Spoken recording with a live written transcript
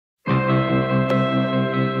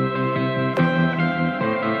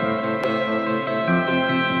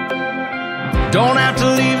Don't have to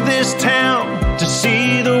leave this town to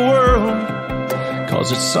see the world,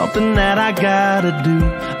 'cause it's something that I gotta do.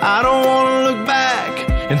 I don't wanna look back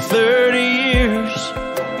in 30 years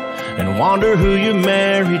and wonder who you're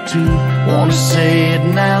married to. Wanna say it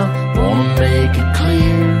now, wanna make it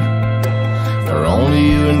clear, for only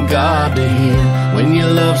you and God to hear. When you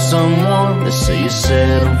love someone, they say you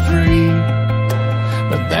set them free,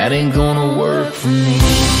 but that ain't gonna work for me.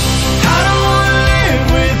 I don't wanna live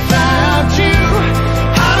without you.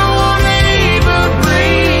 I don't wanna even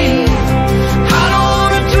breathe. I don't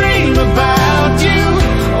wanna dream about you.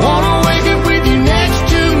 I wanna wake up with you next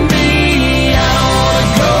to me. I don't wanna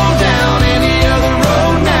go down any other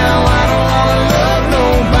road now. I don't wanna love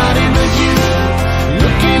nobody but you.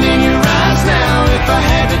 Looking in your eyes now, if I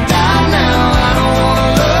had to die now, I don't wanna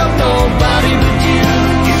love nobody but you.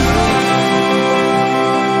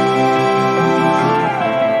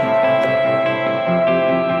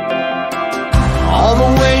 All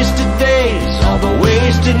the wasted days, all the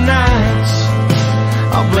wasted nights,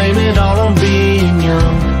 I'll blame it all on being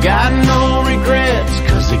young. Got no regrets,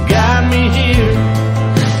 'cause they got me here,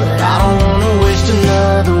 but I don't wanna waste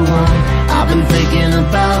another one. I've been thinking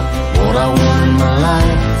about what I want in my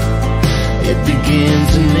life. It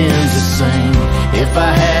begins and ends the same. If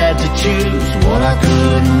I had to choose what I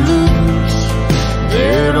couldn't lose,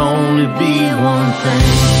 there'd only be one thing.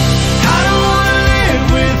 I don't wanna live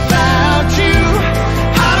without you.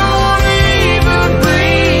 I don't wanna even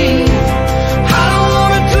breathe. I don't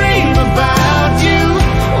wanna dream about you.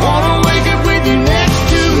 I wanna wake up with you next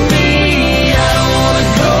to me. I don't wanna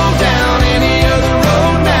go down any other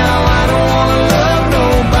road now. I don't wanna love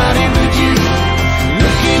nobody but you.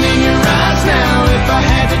 Looking in your eyes now, if I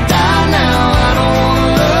had to die now, I don't wanna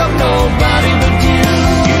love nobody but you.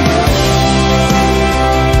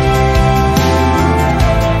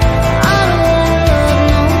 I don't wanna love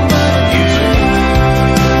nobody but you.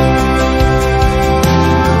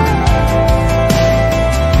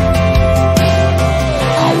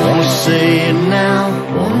 I wanna say it now,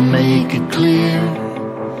 wanna make it clear,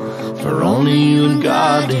 for only you and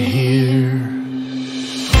God to hear.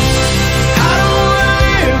 I don't wanna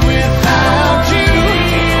live without you.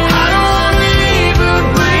 I don't wanna even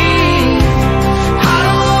breathe. I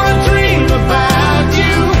don't wanna dream about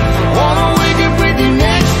you. Wanna wake up with you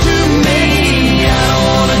next to me. I don't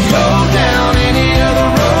wanna go down any other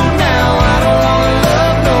road now. I don't wanna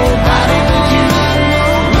love nobody but you.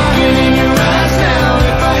 Looking in your eyes now,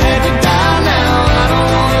 if I had to die now, I don't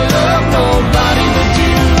wanna love nobody but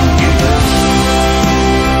you.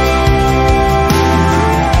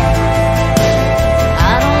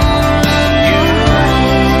 I don't wanna love you.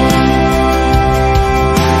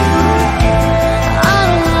 I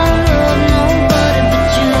don't wanna love nobody but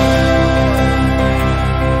you.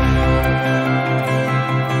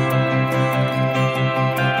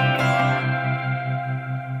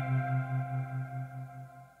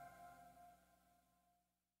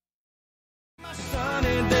 My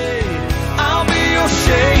sunny day, I'll be your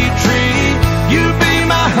shade tree. You be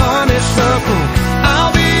my honeysuckle,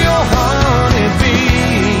 I'll be your honeybee.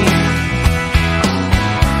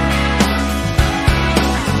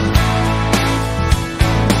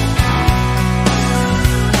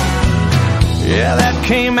 Yeah, that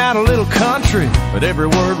came out a little country, but every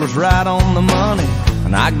word was right on the money.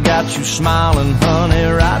 And I got you smiling, honey,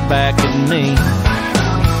 right back at me.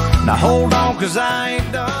 Now hold on, 'cause I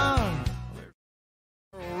ain't done.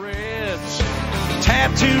 Reds,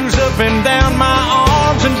 tattoos up and down my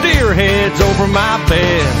arms, and deer heads over my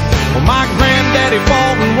bed. Well, my granddaddy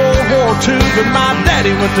fought in World War II, but my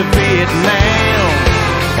daddy went to Vietnam.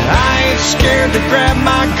 And I ain't scared to grab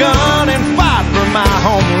my gun and fight for my home.